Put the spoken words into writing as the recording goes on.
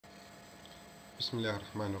Bismillah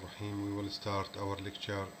ar-Rahman ar-Rahim. We will start our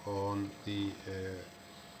lecture on the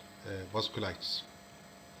vasculitis.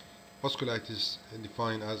 Vasculitis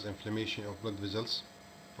defined as inflammation of blood vessels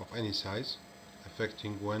of any size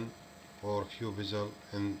affecting one or few vessels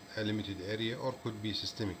in a limited area, or could be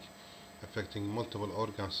systemic, affecting multiple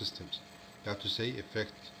organ systems. That to say,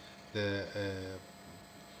 affect the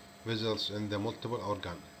vessels in the multiple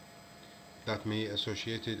organ that may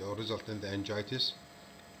associated or result in the meningitis,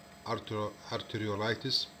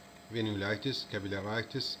 arteriolitis, venulitis,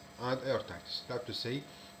 capillaritis, and aortitis. That to say,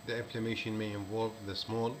 the inflammation may involve the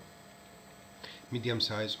small, medium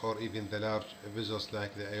size, or even the large vessels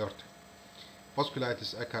like the aorta.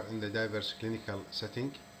 Vasculitis occur in the diverse clinical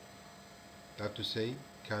setting. That to say,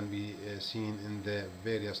 can be seen in the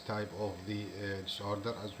various type of the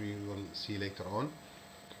disorder, as we will see later on,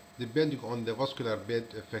 depending on the vascular bed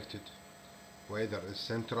affected, whether it's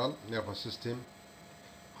central nervous system,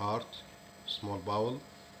 heart, small bowel.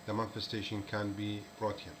 The manifestation can be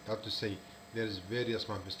protein. That to say, there is various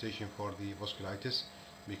manifestation for the vasculitis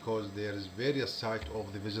because there is various site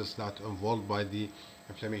of the vessels that involved by the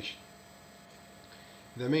inflammation.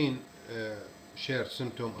 The main shared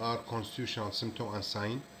symptoms are constitutional symptom and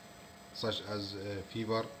sign, such as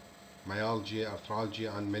fever, myalgia,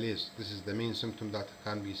 arthralgia, and malaise. This is the main symptom that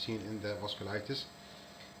can be seen in the vasculitis.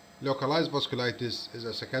 Localized vasculitis is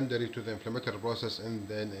a secondary to the inflammatory process in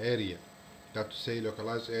an area. That to say,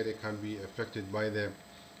 localized area can be affected by the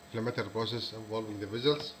inflammatory process involving the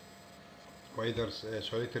vessels, whether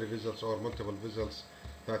solitary vessels or multiple vessels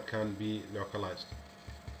that can be localized.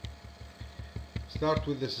 Start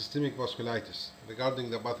with the systemic vasculitis.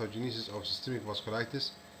 Regarding the pathogenesis of systemic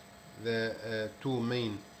vasculitis, the two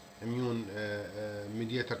main immune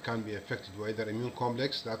mediator can be affected, whether immune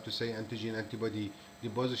complex, that to say antigen antibody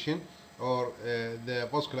deposition, or the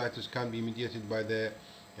vasculitis can be mediated by the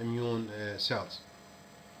immune cells.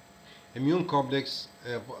 Immune complex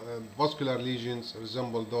vascular lesions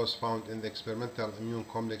resemble those found in the experimental immune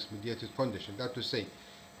complex mediated condition. That to say,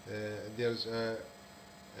 there's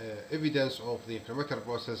evidence of the inflammatory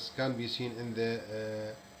process can be seen in the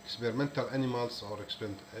experimental animals or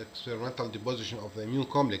experimental deposition of the immune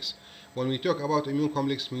complex. When we talk about immune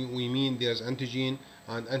complex, we mean there's antigen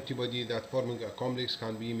and antibody that forming a complex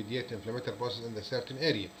can be mediate inflammatory process in a certain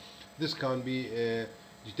area. This can be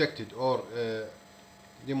detected or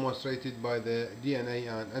demonstrated by the DNA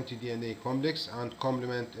and anti-DNA complex, and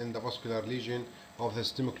complement in the vascular lesion of the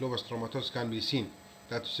systemic lupus erythematosus can be seen.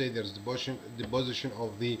 That to say, there's deposition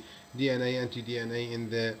of the DNA, anti-DNA in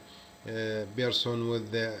the person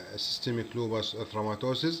with the systemic lupus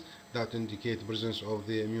erythematosus that indicate presence of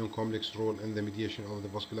the immune complex role in the mediation of the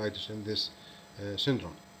vasculitis in this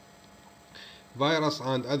syndrome. Virus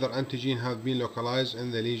and other antigen have been localized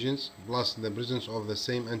in the lesions, plus the presence of the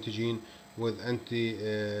same antigen with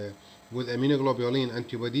immunoglobulin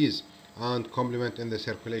antibodies and complement in the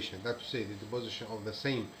circulation. That to say, the deposition of the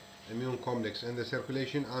same immune complex in the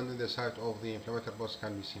circulation and in the site of the inflammatory process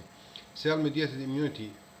can be seen. Cell-mediated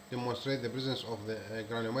immunity demonstrate the presence of the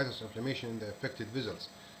granulomatous inflammation in the affected vessels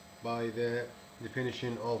by the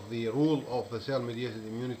definition of the role of the cell-mediated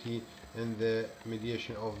immunity in the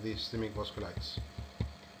mediation of the systemic vasculitis.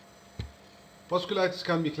 Vasculitis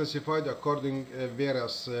can be classified according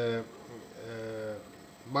various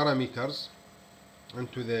parameters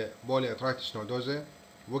into the polyarthritis nodosa,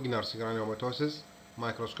 Wegener's granulomatosis,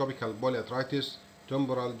 microscopical polyarthritis,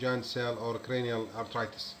 temporal giant cell or cranial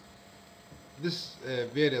arthritis. This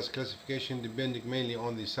various classification depending mainly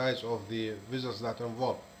on the size of the vessels that are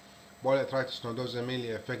involved. Polyarthritis nodosa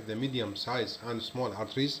mainly affect the medium size and small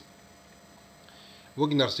arteries.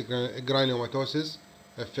 Wegener's granulomatosis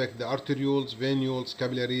affect the arterioles, venules,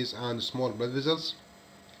 capillaries, and small blood vessels.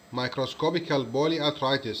 Microscopical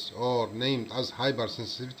polyarthritis, or named as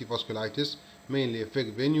hypersensitivity vasculitis, mainly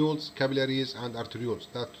affect venules, capillaries, and arterioles.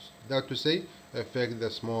 That to say, affect the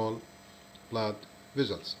small blood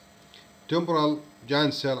vessels. Temporal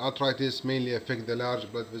giant cell arthritis mainly affect the large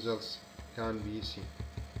blood vessels can be seen.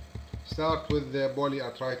 Start with the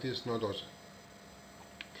polyarthritis nodosa.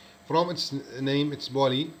 From its name, it's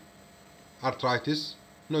polyarthritis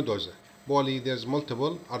nodosa. Poly, there's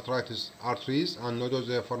multiple arthritis arteries, and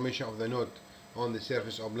nodosa, formation of the node on the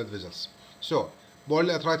surface of blood vessels. So,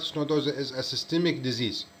 polyarthritis nodosa is a systemic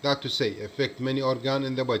disease, that to say, affect many organs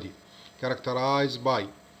in the body, characterized by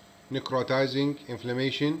necrotizing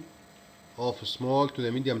inflammation of small to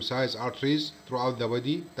the medium-sized arteries throughout the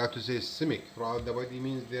body. That to say, systemic throughout the body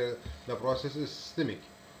means the process is systemic,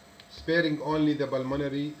 sparing only the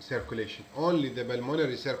pulmonary circulation. Only the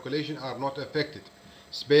pulmonary circulation are not affected.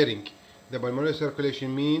 Sparing the pulmonary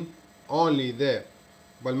circulation mean only the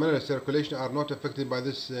pulmonary circulation are not affected by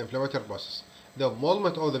this inflammatory process. The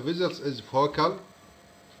involvement of the vessels is focal,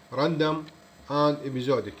 random, and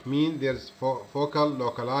episodic. Mean there's focal,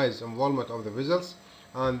 localized involvement of the vessels,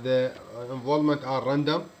 and the involvement are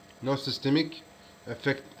random, no systemic,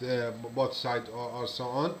 affect both sides or so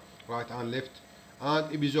on, right and left,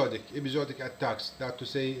 and episodic attacks. That to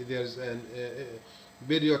say there's an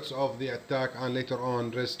periods of the attack and later on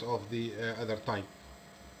rest of the other time.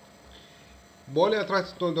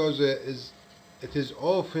 Polyarthritis nodosa is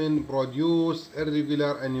often produce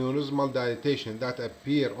irregular aneurysmal dilatation that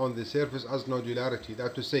appear on the surface as nodularity.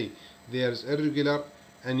 That to say, there's irregular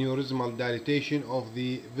aneurysmal dilatation of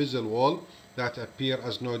the vessel wall that appear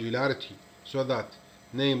as nodularity, so that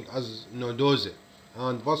named as nodosa,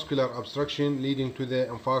 and vascular obstruction leading to the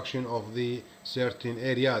infarction of the certain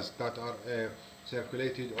areas that are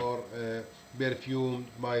circulated or perfusion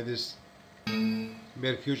by this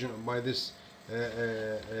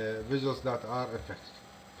vessels that are affected.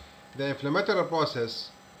 The inflammatory process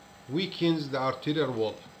weakens the arterial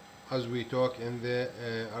wall, as we talk in the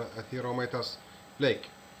atheromatous plaque.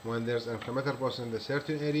 When there's inflammatory process in the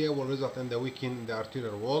certain area, will result in the weakening the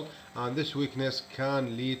arterial wall, and this weakness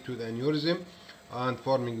can lead to the aneurysm and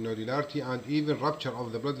forming nodularity, and even rupture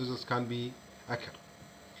of the blood vessels can be occur.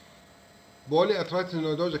 Polyarthritis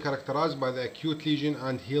nodosa characterized by the acute lesion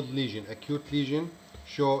and healed lesion. Acute lesion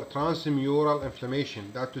show transmural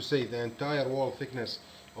inflammation, that to say the entire wall thickness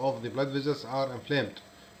of the blood vessels are inflamed,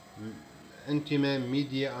 intima,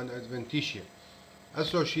 media, and adventitia,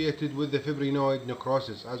 associated with the fibrinoid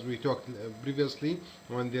necrosis, as we talked previously,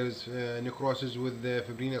 when there is necrosis with the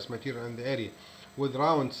fibrinous material in the area, with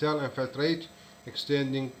round cell infiltrate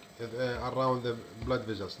extending around the blood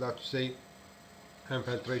vessels. That to say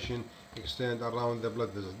infiltration extend around the blood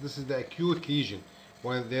vessels. This is the acute lesion,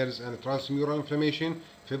 when there is a transmural inflammation,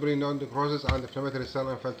 fibrinoid necrosis, and inflammatory cell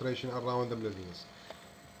infiltration around the blood vessels.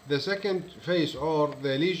 The second phase, or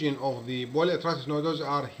the lesion of the polyarthritis nodosa,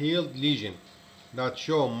 are healed lesion that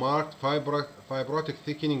show marked fibrotic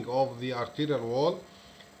thickening of the arterial wall,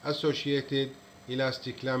 associated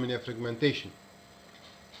elastic laminar fragmentation.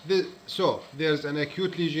 So there's an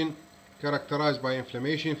acute lesion characterized by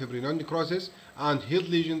inflammation, fibrinoid necrosis, and healed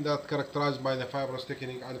lesion that characterized by the fibrous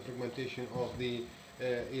thickening and fragmentation of the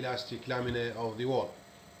elastic lamina of the wall.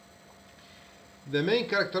 The main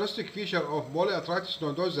characteristic feature of polyarthritis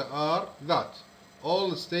nodosa are that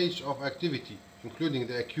all stages of activity, including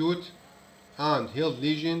the acute and healed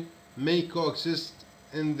lesion, may coexist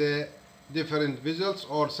in the different vessels,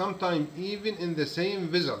 or sometimes even in the same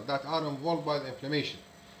vessel that are involved by the inflammation.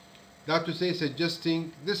 That to say,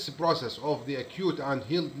 suggesting this process of the acute and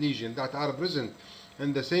healed lesion that are present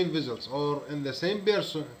in the same vessels or in the same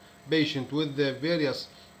patient with the various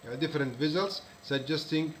different vessels,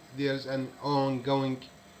 suggesting there is an ongoing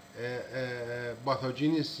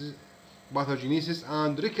pathogenesis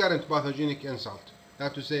and recurrent pathogenic insult.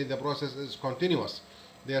 That to say, the process is continuous.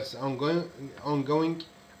 There's ongoing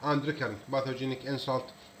and recurrent pathogenic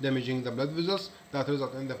insult damaging the blood vessels that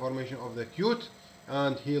result in the formation of the acute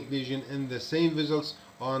and healed lesion in the same vessels,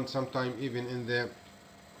 and sometimes even in the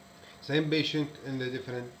same patient in the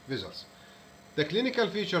different vessels. The clinical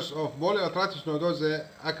features of polyarthritis nodosa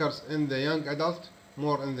occurs in the young adult,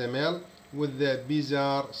 more in the male, with the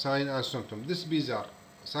bizarre sign and symptom. This bizarre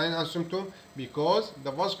sign and symptom because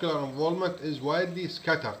the vascular involvement is widely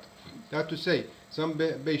scattered. That to say, some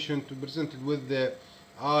patient presented with the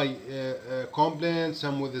eye complaint,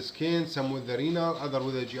 some with the skin, some with the renal, other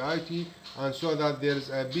with the GIT, and so that there is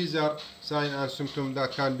a bizarre sign and symptom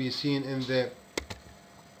that can be seen in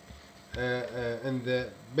the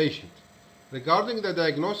patient. Regarding the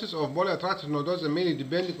diagnosis of polyarthritis nodosa, mainly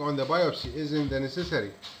depending on the biopsy, isn't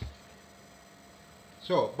necessary.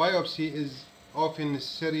 So biopsy is often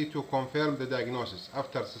necessary to confirm the diagnosis.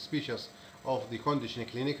 After suspicious of the condition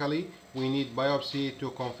clinically, we need biopsy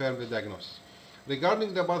to confirm the diagnosis.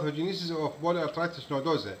 Regarding the pathogenesis of polyarthritis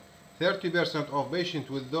nodosa, 30% of patients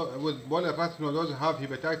with polyarthritis nodosa have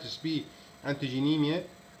hepatitis B antigenemia,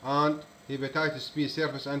 and hepatitis B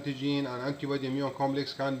surface antigen and antibody immune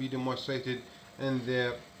complex can be demonstrated in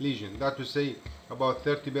their lesion. That to say, about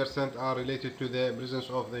 30% are related to the presence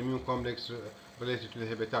of the immune complex related to the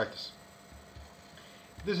hepatitis.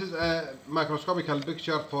 This is a microscopical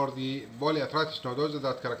picture for the polyarthritis nodosa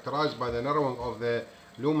that characterized by the narrowing of the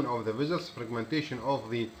lumen of the vessels, fragmentation of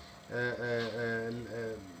the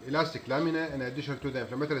elastic lamina, in addition to the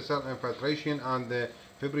inflammatory cell infiltration and the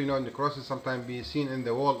fibrinoid necrosis sometimes be seen in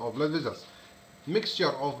the wall of blood vessels.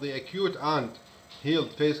 Mixture of the acute and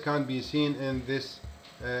healed phase can be seen in this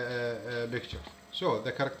picture. So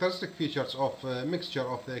the characteristic features of mixture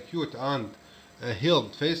of the acute and A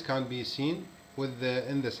healed face can be seen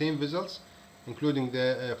in the same vessels, including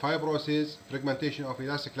the fibrosis, fragmentation of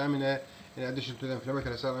elastic lamina, in addition to the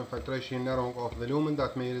inflammatory cell infiltration, narrowing of the lumen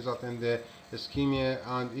that may result in the ischemia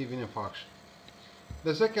and even infarction.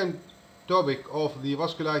 The second topic of the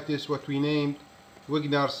vasculitis, what we named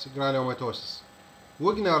Wegener's granulomatosis.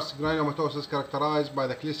 Wegener's granulomatosis characterized by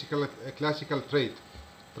the classical trait.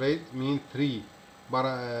 Trait means three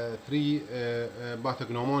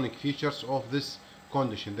pathognomonic features of this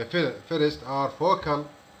condition. The first are focal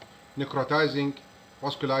necrotizing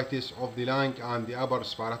vasculitis of the lung and the upper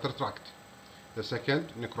respiratory tract. The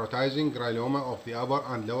second, necrotizing granuloma of the upper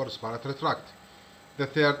and lower respiratory tract. The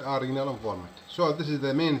third are renal involvement. So this is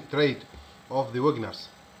the main trait of the Wegener's.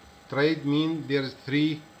 Trait means there is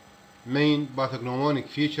three main pathognomonic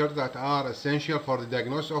features that are essential for the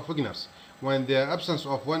diagnosis of Wegener's. When the absence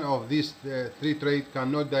of one of these three traits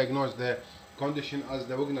cannot diagnose the condition as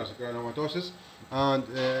the Wegener's granulomatosis, and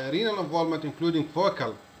renal involvement including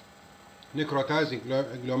focal necrotizing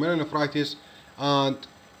glomerulonephritis, and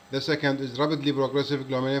the second is rapidly progressive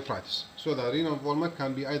glomerulonephritis. So the renal involvement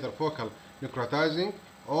can be either focal necrotizing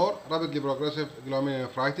or rapidly progressive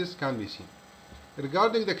glomerulonephritis can be seen.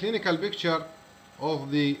 Regarding the clinical picture of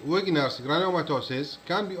the Wegener's granulomatosis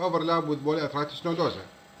can be overlapped with polyarthritis nodosa.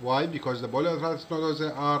 Why? Because the polyarthritis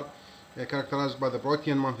nodosa are characterized by the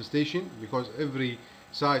protein manifestation, because every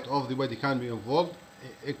site of the body can be involved,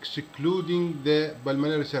 excluding the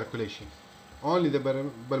pulmonary circulation. Only the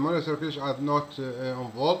pulmonary circulation are not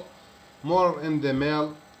involved. More in the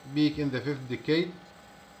male, peak in the 5th decade.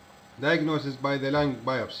 Diagnosis by the lung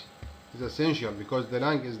biopsy is essential because the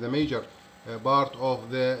lung is the major part of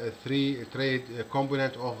the three trait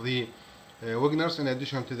component of the Wegener's. In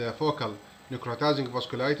addition to the focal necrotizing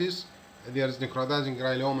vasculitis, there is necrotizing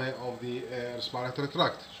granuloma of the respiratory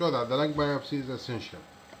tract, so that the lung biopsy is essential.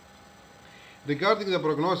 Regarding the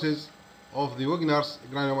prognosis of the Wegener's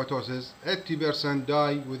granulomatosis, 80%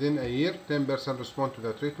 die within a year, 10% respond to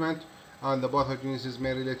the treatment, and the pathogenesis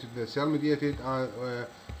may relate to the cell-mediated and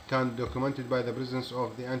can be documented by the presence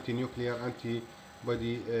of the anti-nuclear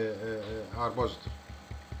antibody are positive.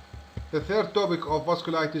 The third topic of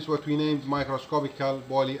vasculitis, what we named microscopical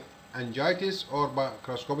polyangiitis or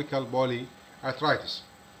microscopical polyarthritis.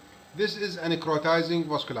 This is a necrotizing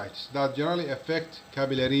vasculitis that generally affect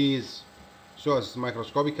capillaries. So as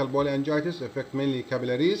microscopical polyangiitis affect mainly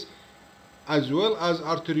capillaries as well as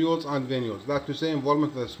arterioles and venules. That to say,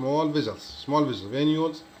 involvement of the small vessels,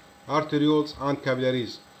 venules, arterioles and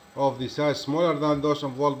capillaries of the size smaller than those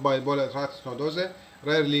involved by polyarthritis nodosa.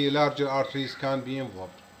 Rarely larger arteries can be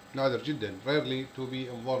involved. نادر جدا, rarely to be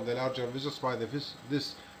involved the larger vessels by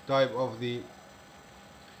this type of the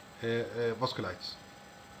vasculitis.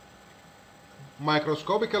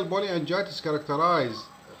 Microscopical polyangiitis characterized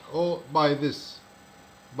by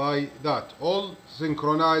that all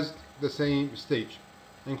synchronized the same stage.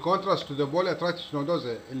 In contrast to the polyarthritis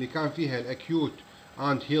nodosa اللي كان فيها الacute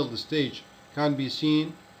and healed stage can be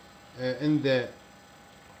seen in the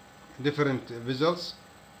different vessels.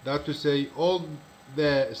 That to say, all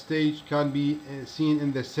the stage can be seen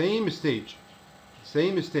in the same stage.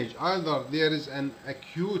 Either there is an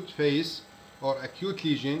acute phase or acute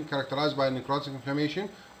lesion characterized by necrotic inflammation,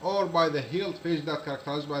 or by the healed phase that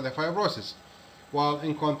characterized by the fibrosis. While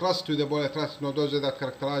in contrast to the polyarthritis nodosa that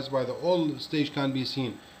characterized by the old stage can be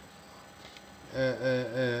seen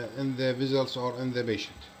in the vessels or in the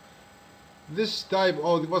patient. This type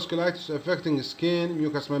of the vasculitis affecting skin,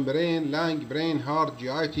 mucous membrane, lung, brain, heart,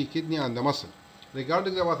 GIT, kidney, and the muscle.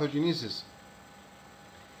 Regarding the pathogenesis,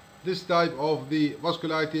 this type of the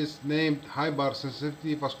vasculitis named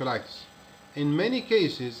hypersensitivity vasculitis. In many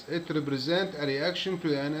cases, it represents a reaction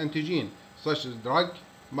to an antigen, such as drug,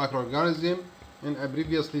 microorganism, in a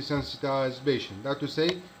previously sensitized patient. That to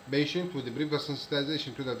say, patient with the previous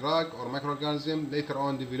sensitization to the drug or microorganism later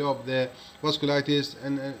on develop the vasculitis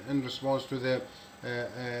in response to the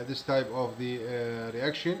this type of the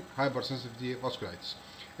reaction, hypersensitivity vasculitis.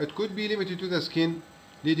 It could be limited to the skin,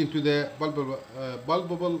 leading to the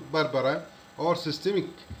palpable purpura, or systemic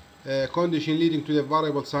condition leading to the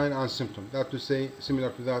variable sign and symptom. That to say, similar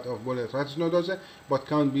to that of polyarthritis nodosa, but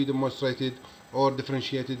can be demonstrated or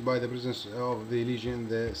differentiated by the presence of the lesion in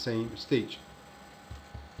the same stage.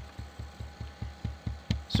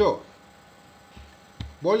 So,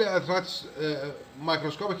 polyarthritis,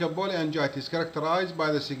 microscopic polyangiitis characterized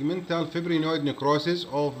by the segmental fibrinoid necrosis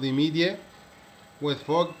of the media with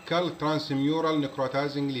focal transmural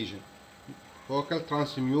necrotizing lesion.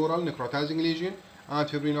 And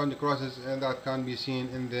fibrinoid necrosis that can be seen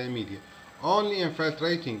in the media. Only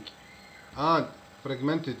infiltrating and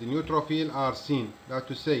fragmented neutrophil are seen. That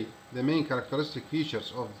to say, the main characteristic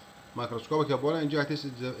features of microscopic polyangiitis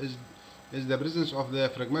is the presence of the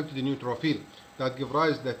fragmented neutrophil that give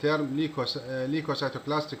rise to the term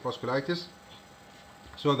leukocytoclastic vasculitis,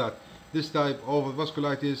 so that this type of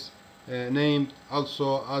vasculitis named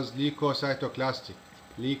also as leukocytoclastic.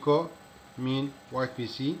 Leuko mean white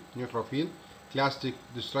PC, neutrophil, clastic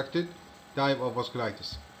destructed type of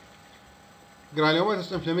vasculitis.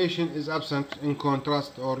 Granulomatous inflammation is absent in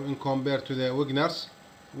contrast or in compared to the Wegener's,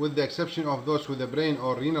 with the exception of those with the brain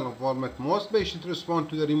or renal involvement. Most patients respond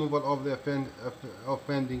to the removal of the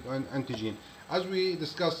offending antigen. As we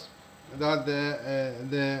discussed, that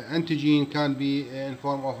the antigen can be in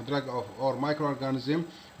form of drug or microorganism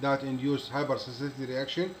that induce hypersensitivity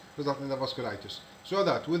reaction, resulting in the vasculitis. So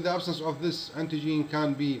that with the absence of this antigen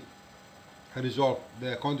can be resolve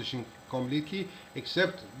the condition completely,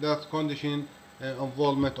 except that condition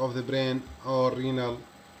involvement of the brain or renal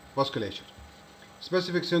vasculature.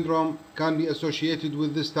 Specific syndrome can be associated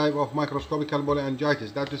with this type of microscopic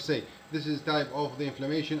polyangiitis. That is to say, this is type of the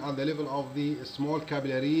inflammation at the level of the small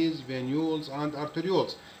capillaries, venules, and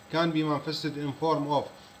arterioles. Can be manifested in form of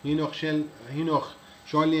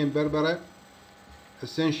Henoch-Schönlein-Berbera,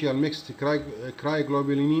 essential mixed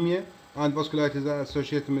cryoglobulinemia, and vasculitis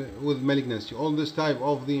associated with malignancy. All this type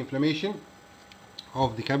of the inflammation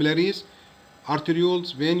of the capillaries,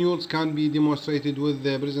 arterioles, venules can be demonstrated with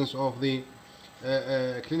the presence of the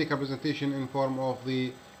clinical presentation in form of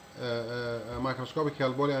the microscopic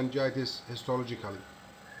polyangiitis histologically.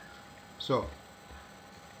 So,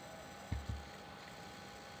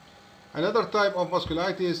 another type of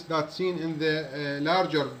vasculitis that's seen in the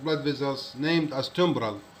larger blood vessels named as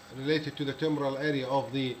temporal, related to the temporal area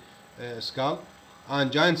of the skull,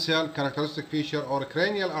 and giant cell characteristic feature or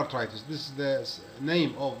cranial arthritis. This is the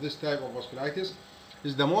name of this type of vasculitis.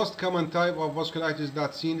 Is the most common type of vasculitis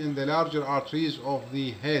that's seen in the larger arteries of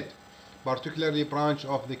the head, particularly branch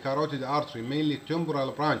of the carotid artery, mainly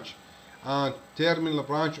temporal branch, and terminal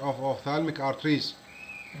branch of ophthalmic arteries,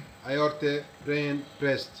 aorta, brain,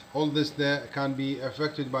 breast. All this can be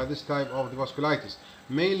affected by this type of the vasculitis,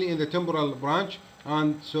 mainly in the temporal branch,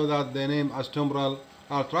 and so that they name as temporal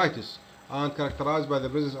arthritis, and characterized by the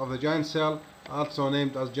presence of the giant cell, also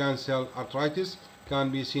named as giant cell arthritis. Can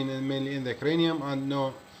be seen mainly in the cranium and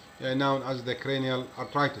known as the cranial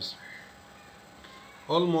arthritis.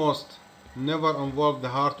 Almost never involve the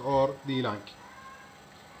heart or the lung.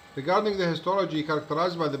 Regarding the histology,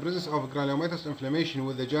 characterized by the presence of granulomatous inflammation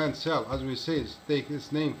with the giant cell, as we say, take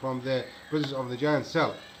its name from the presence of the giant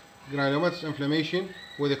cell. Granulomatous inflammation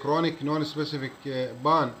with a chronic non-specific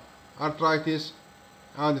bone arthritis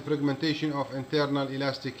and fragmentation of internal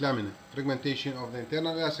elastic lamina. Fragmentation of the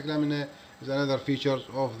internal elastic lamina is another feature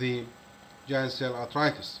of the giant cell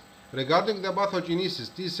arthritis. Regarding the pathogenesis,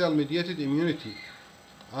 T cell mediated immunity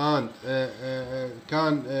and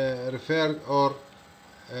can refer or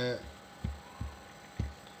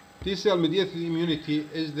T cell mediated immunity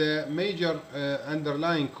is the major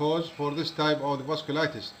underlying cause for this type of the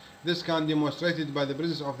vasculitis. This can be demonstrated by the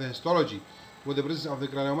presence of the histology with the presence of the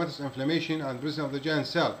granulomatous inflammation and presence of the giant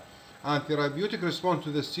cell. And therapeutic response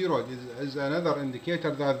to the steroid is another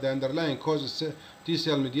indicator that the underlying cause is T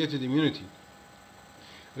cell mediated immunity.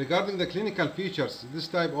 Regarding the clinical features, this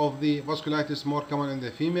type of the vasculitis is more common in the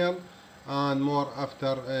female and more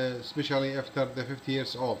after, especially after the 50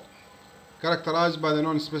 years old. Characterized by the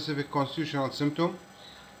non-specific constitutional symptom,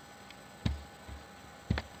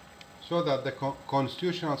 so that the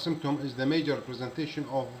constitutional symptom is the major presentation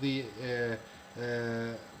of the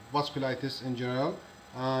vasculitis in general,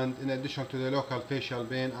 and in addition to the local facial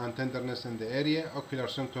pain and tenderness in the area, ocular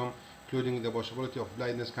symptom including the possibility of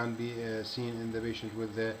blindness can be seen in the patient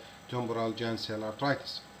with the temporal giant cell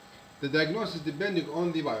arthritis. The diagnosis depending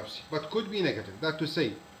on the biopsy, but could be negative. That to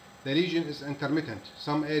say, the lesion is intermittent.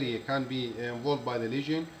 Some area can be involved by the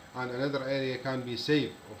lesion and another area can be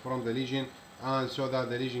safe from the lesion, and so that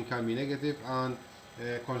the lesion can be negative, and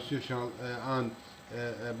constitutional and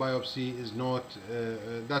biopsy is not,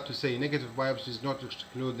 that to say, negative biopsy is not to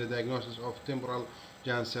exclude the diagnosis of temporal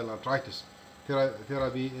giant cell arthritis.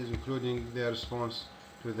 Therapy is including the response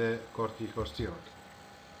to the corticosteroid.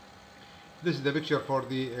 This is the picture for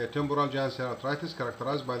the temporal giant cell arthritis,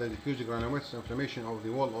 characterized by the diffuse granulomatous inflammation of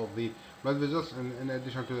the wall of the blood vessels, in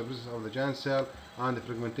addition to the presence of the giant cell and the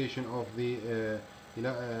fragmentation of the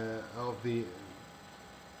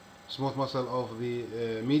smooth muscle of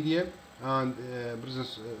the media, and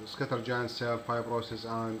presence scattered giant cell fibrosis,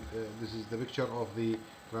 and this is the picture of the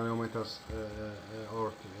granulomatous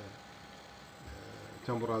or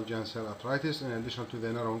temporal giant cell arthritis, in addition to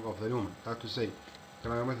the narrowing of the lumen. That to say,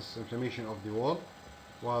 granulomatous inflammation of the wall,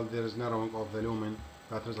 while there is narrowing of the lumen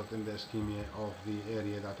that result in the ischemia of the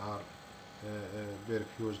area that are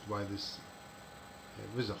perfused by these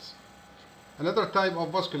vessels. Another type of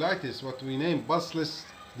vasculitis, what we name pulseless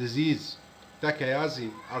disease,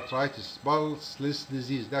 Takayasu arthritis, pulseless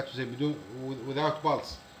disease, that is without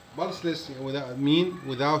pulse. Pulseless mean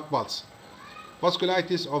without pulse.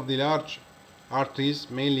 Vasculitis of the large arteries,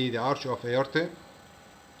 mainly the arch of aorta,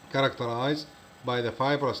 characterized by the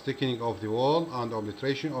fibrous thickening of the wall and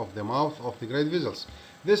obliteration of the mouth of the great vessels.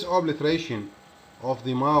 This obliteration of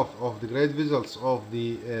the mouth of the great vessels of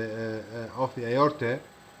the aorta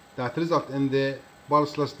that result in the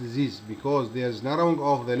pulseless disease, because there is narrowing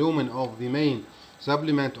of the lumen of the main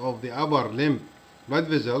supplement of the upper limb blood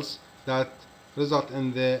vessels that result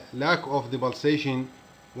in the lack of the pulsation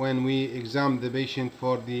when we examine the patient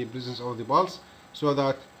for the presence of the pulse, so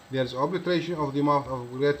that there is obliteration of the mouth of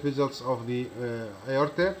great vessels of the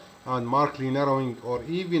aorta and markedly narrowing or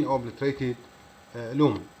even obliterated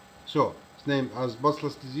lumen. So it's named as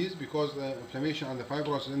pulseless disease because the inflammation and the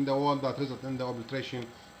fibrosis in the wall that result in the obliteration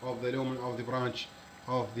of the lumen of the branch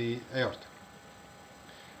of the aorta.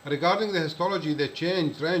 Regarding the histology, the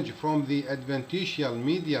change range from the adventitial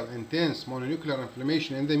medial intense mononuclear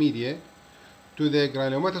inflammation in the media to the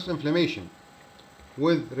granulomatous inflammation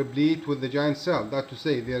with replete with the giant cell. That to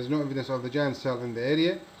say, there is no evidence of the giant cell in the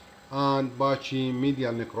area, and patchy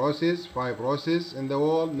medial necrosis, fibrosis in the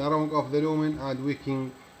wall, narrowing of the lumen, and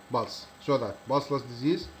weakening pulse. So that pulseless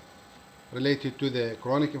disease related to the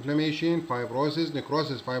chronic inflammation, fibrosis,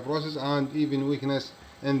 necrosis, fibrosis, and even weakness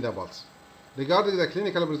in the pulse. Regarding the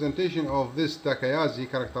clinical presentation of this Takayasu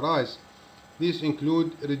characterized, these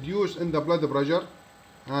include reduced in the blood pressure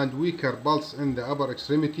and weaker pulse in the upper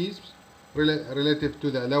extremities relative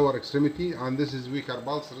to the lower extremity, and this is weaker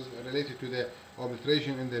pulse related to the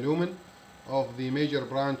obliteration in the lumen of the major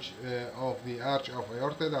branch of the arch of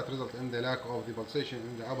aorta that result in the lack of the pulsation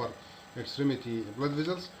in the upper extremity blood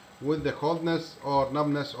vessels, with the coldness or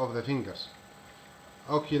numbness of the fingers,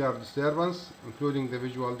 ocular disturbance, including the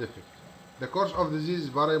visual defect. The course of disease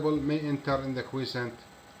variable may enter in the quiescent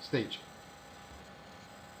stage.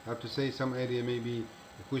 I have to say some area may be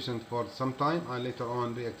quiescent for some time and later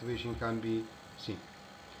on reactivation can be seen.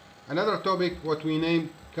 Another topic, what we named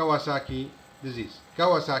Kawasaki disease.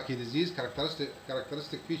 Kawasaki disease,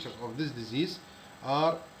 characteristic features of this disease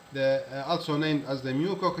are the also named as the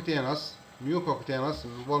mucocutaneous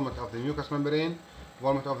involvement of the mucous membrane,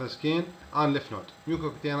 involvement of the skin, and lymph node.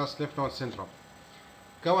 Mucocutaneous lymph node syndrome.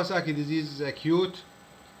 Kawasaki disease is acute,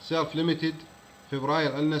 self-limited,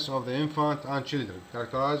 febrile illness of the infant and children,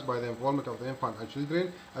 characterized by the involvement of the infant and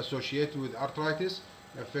children associated with arthritis,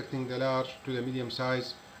 affecting the large to the medium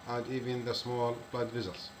size and even the small blood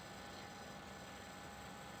vessels.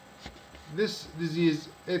 This disease,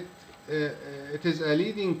 it is a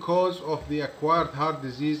leading cause of the acquired heart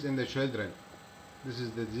disease in the children. This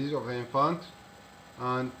is the disease of the infant,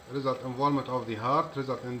 and result involvement of the heart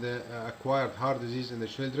result in the acquired heart disease in the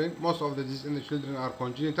children. Most of the disease in the children are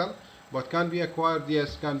congenital, but can be acquired.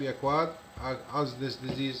 Yes, can be acquired as this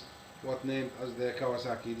disease, what named as the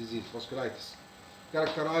Kawasaki disease, vasculitis,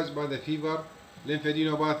 characterized by the fever,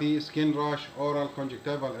 lymphadenopathy, skin rash, oral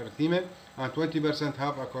conjunctival erythema, and 20%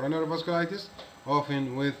 have a coronary vasculitis,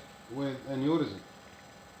 often with aneurysm.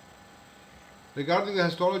 Regarding the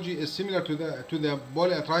histology, is similar to the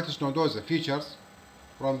polyarthritis nodosa features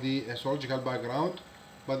from the histological background,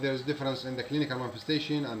 but there is difference in the clinical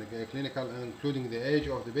manifestation and the clinical, including the age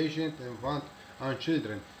of the patient, infant, and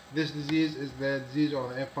children. This disease is the disease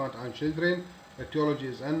of the infant and children. Etiology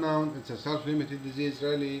is unknown. It's a self-limited disease.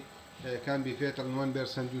 Rarely can be fatal in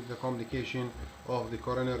 1% due to the complication of the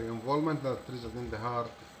coronary involvement that results in the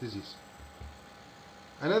heart disease.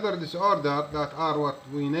 Another disorder that are what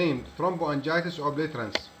we named thromboangiitis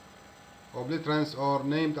obliterans. Obliterans, or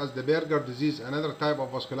named as the Berger disease, another type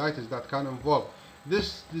of vasculitis that can involve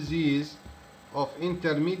this disease of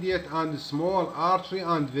intermediate and small artery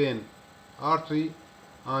and vein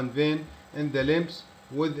in the limbs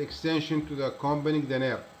with extension to the accompanying the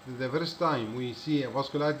nerve. This is the first time we see a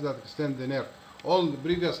vasculitis that extends the nerve. All the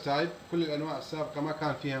previous type, كل الأنواع السابقة ما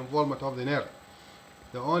كان فيها involvement of the nerve.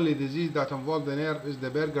 The only disease that involves the nerve is the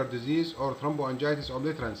Berger disease or thromboangiitis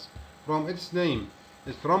obliterans. From its name,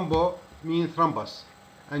 is thrombo means thrombus.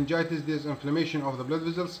 Angiitis, there is inflammation of the blood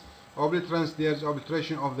vessels. Obliterans, there is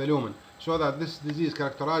obliteration of the lumen. So that this disease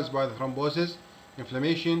characterized by the thrombosis,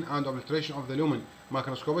 inflammation, and obliteration of the lumen.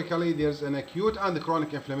 Macroscopically, there is an acute and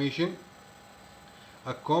chronic inflammation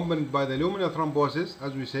accompanied by the luminal thrombosis,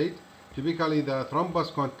 as we said. Typically, the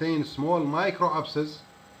thrombus contains small micro abscess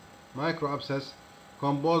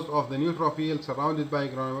composed of the neutrophil surrounded by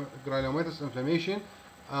granulomatous inflammation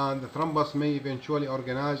and the thrombus may eventually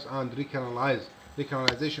organize and recanalize.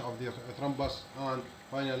 Recanalization of the thrombus, and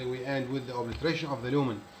finally we end with the obliteration of the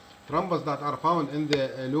lumen. Thrombus that are found in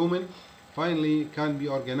the lumen finally can be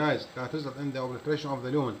organized, that result in the obliteration of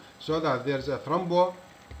the lumen, so that there's a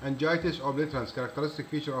thromboangiitis obliterans, characteristic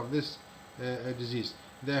feature of this disease.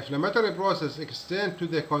 The inflammatory process extends to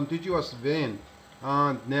the contiguous vein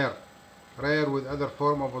and nerve, rare with other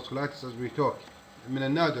form of vasculitis as we talk. من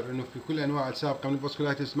النادر انه في كل انواع السابقه من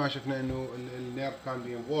الفاسكولايتس ما شفنا انه النيرف can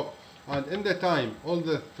be involved. And in the time all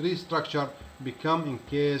the three structure become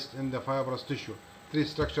encased in the fibrous tissue. Three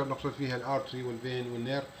structure نقصد فيها الارتري والفين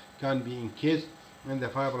والنيرف can be encased in the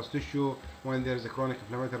fibrous tissue when there is a chronic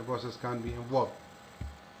inflammatory process can be involved.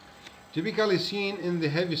 Typically seen in the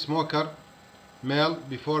heavy smoker male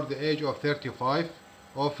before the age of 35,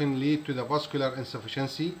 often lead to the vascular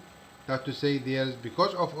insufficiency. That to say, there is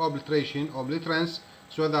because of obliterance,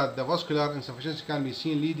 so that the vascular insufficiency can be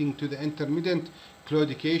seen, leading to the intermittent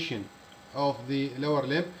claudication of the lower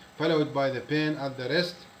limb, followed by the pain at the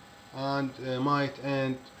wrist, and might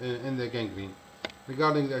end in the gangrene.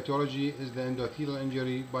 Regarding the etiology, is the endothelial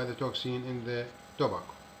injury by the toxin in the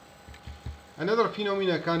tobacco. Another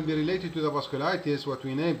phenomena can be related to the vasculitis, what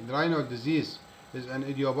we named Raynaud disease. Is an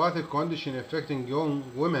idiopathic condition affecting young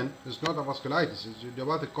women. It's not a vasculitis, it's an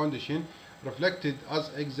idiopathic condition reflected as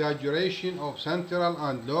exaggeration of central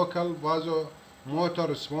and local vasomotor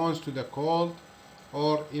response to the cold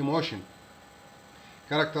or emotion,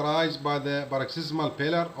 characterized by the paroxysmal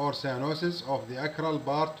pallor or cyanosis of the acral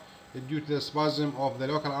part due to the spasm of the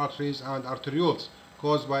local arteries and arterioles,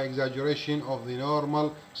 caused by exaggeration of the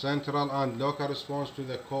normal central and local response to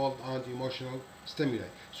the cold and emotional stimuli.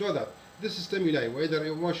 So that this stimuli, whether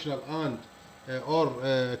emotional and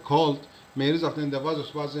or cold, may result in the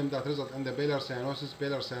vasospasm that result in the pallor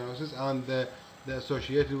cyanosis, and the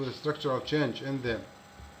associated with the structural change in the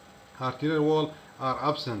arterial wall are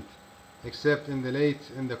absent, except in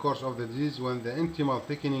the course of the disease, when the intimal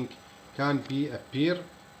thickening can be appear,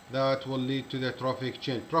 that will lead to the trophic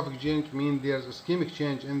change. Trophic change means there's ischemic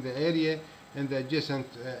change in the area, in the adjacent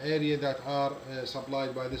area that are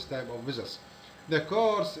supplied by this type of vessels. The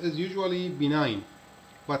course is usually benign,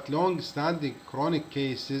 but long-standing chronic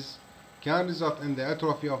cases can result in the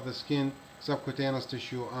atrophy of the skin, subcutaneous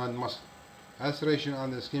tissue, and muscle. Ulceration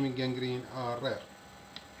and ischemic gangrene are rare.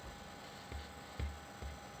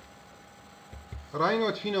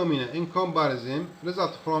 Raynaud phenomena, in comparison,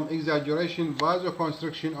 result from exaggeration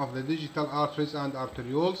vasoconstriction of the digital arteries and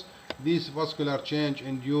arterioles. This vascular change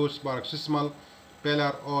induces paroxysmal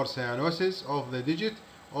pallor or cyanosis of the digit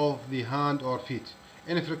of the hand or feet.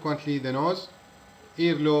 Infrequently, the nose,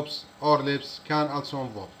 earlobes, or lips can also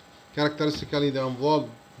involve. Characteristically, the involved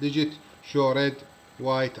digit show red,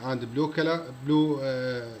 white, and blue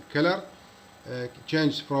color,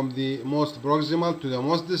 change from the most proximal to the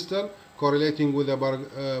most distal, correlating with the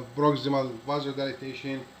proximal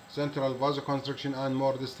vasodilatation, central vasoconstriction, and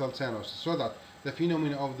more distal cyanosis, so that the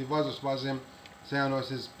phenomena of the vasospasm,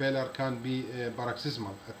 cyanosis, pallor can be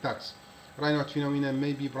paroxysmal attacks. Raynaud phenomena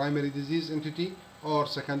may be primary disease entity or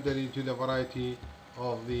secondary to the variety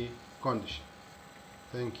of the condition.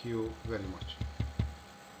 Thank you very much.